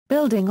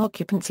Building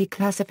occupancy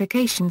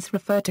classifications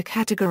refer to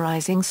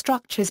categorizing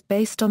structures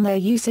based on their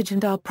usage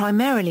and are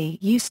primarily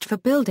used for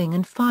building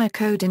and fire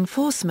code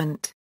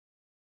enforcement.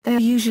 They are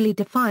usually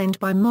defined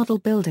by model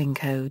building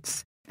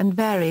codes, and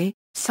vary,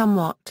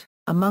 somewhat,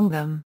 among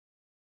them.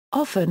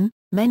 Often,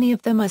 many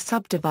of them are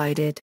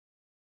subdivided.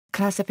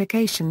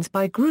 Classifications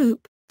by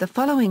group. The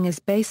following is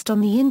based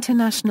on the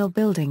International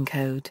Building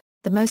Code,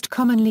 the most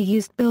commonly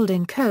used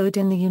building code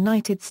in the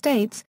United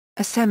States.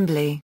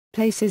 Assembly,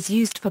 places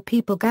used for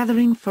people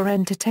gathering for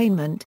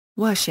entertainment,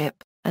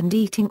 worship, and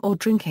eating or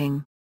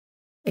drinking.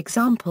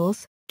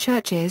 Examples: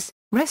 churches,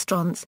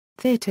 restaurants,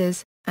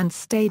 theaters, and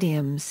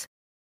stadiums.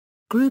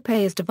 Group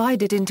A is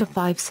divided into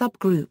 5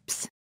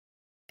 subgroups.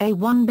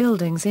 A1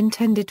 buildings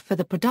intended for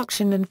the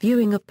production and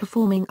viewing of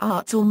performing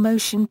arts or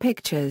motion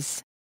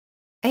pictures.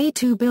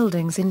 A2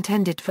 buildings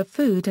intended for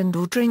food and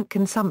or drink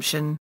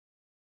consumption.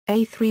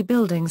 A3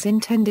 buildings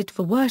intended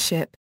for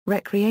worship,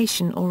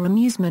 recreation or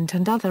amusement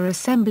and other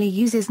assembly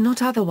uses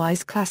not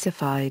otherwise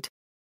classified.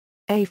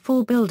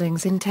 A4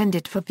 buildings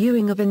intended for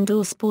viewing of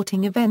indoor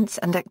sporting events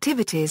and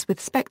activities with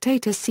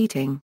spectator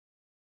seating.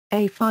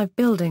 A5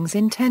 buildings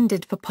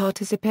intended for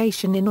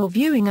participation in or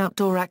viewing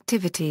outdoor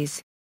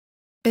activities.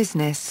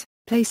 Business,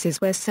 places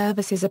where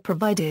services are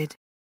provided.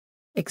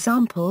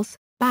 Examples: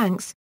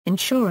 banks,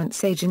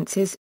 insurance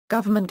agencies,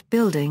 government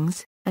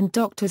buildings, and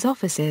doctors'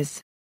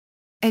 offices.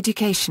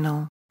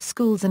 Educational,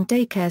 schools and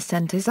daycare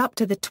centers up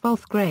to the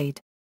 12th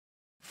grade.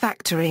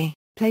 Factory,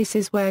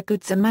 places where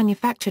goods are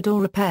manufactured or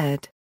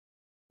repaired.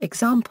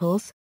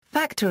 Examples: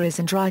 factories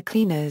and dry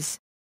cleaners.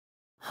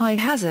 High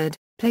hazard,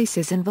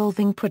 places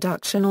involving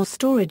production or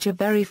storage of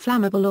very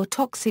flammable or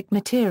toxic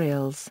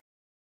materials.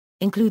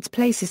 Includes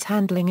places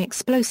handling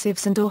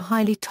explosives and or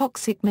highly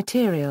toxic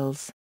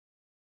materials.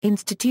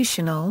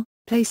 Institutional,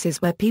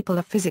 places where people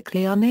are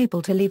physically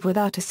unable to leave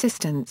without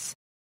assistance.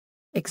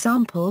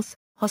 Examples: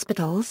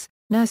 hospitals,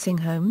 nursing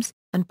homes,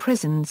 and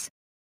prisons.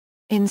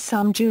 In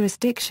some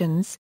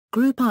jurisdictions,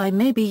 Group I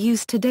may be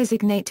used to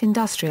designate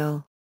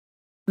industrial.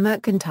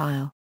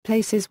 Mercantile,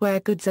 places where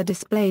goods are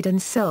displayed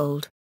and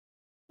sold.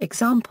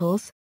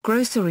 Examples: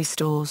 grocery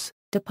stores,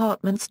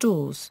 department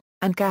stores,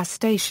 and gas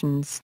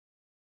stations.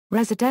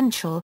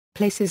 Residential,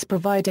 places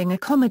providing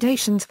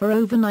accommodations for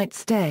overnight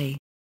stay.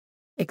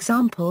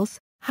 Examples: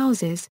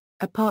 houses,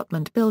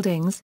 apartment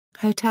buildings,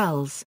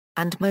 hotels,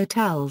 and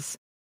motels.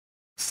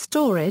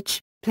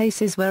 Storage,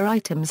 places where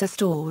items are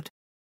stored.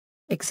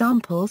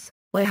 Examples: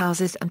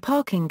 warehouses and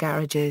parking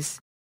garages.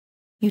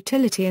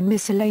 Utility and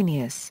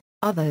miscellaneous,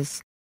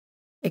 others.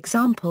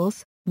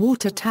 Examples: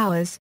 water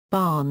towers,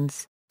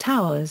 barns,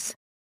 towers.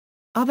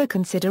 Other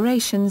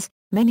considerations: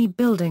 many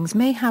buildings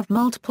may have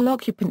multiple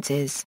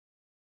occupancies.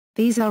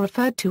 These are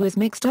referred to as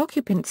mixed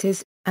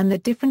occupancies, and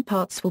the different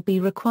parts will be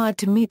required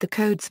to meet the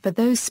codes for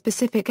those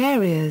specific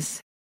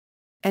areas.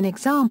 An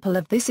example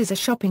of this is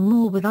a shopping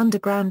mall with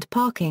underground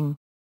parking.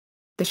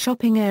 The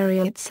shopping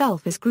area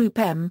itself is Group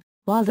M,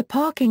 while the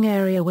parking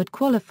area would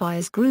qualify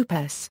as Group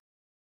S.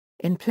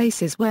 In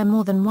places where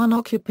more than one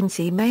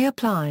occupancy may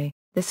apply,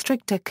 the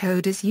stricter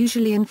code is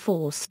usually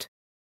enforced.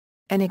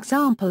 An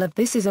example of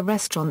this is a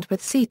restaurant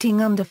with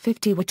seating under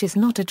 50 which is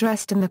not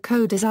addressed in the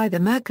code as either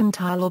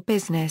mercantile or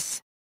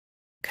business.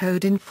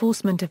 Code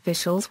enforcement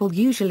officials will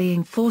usually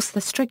enforce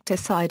the stricter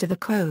side of the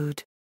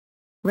code.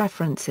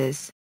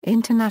 References: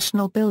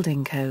 International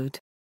Building Code.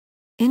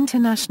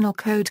 International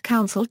Code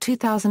Council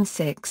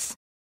 2006.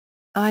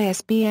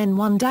 ISBN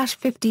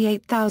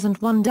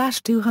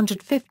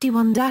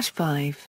 1-58001-251-5.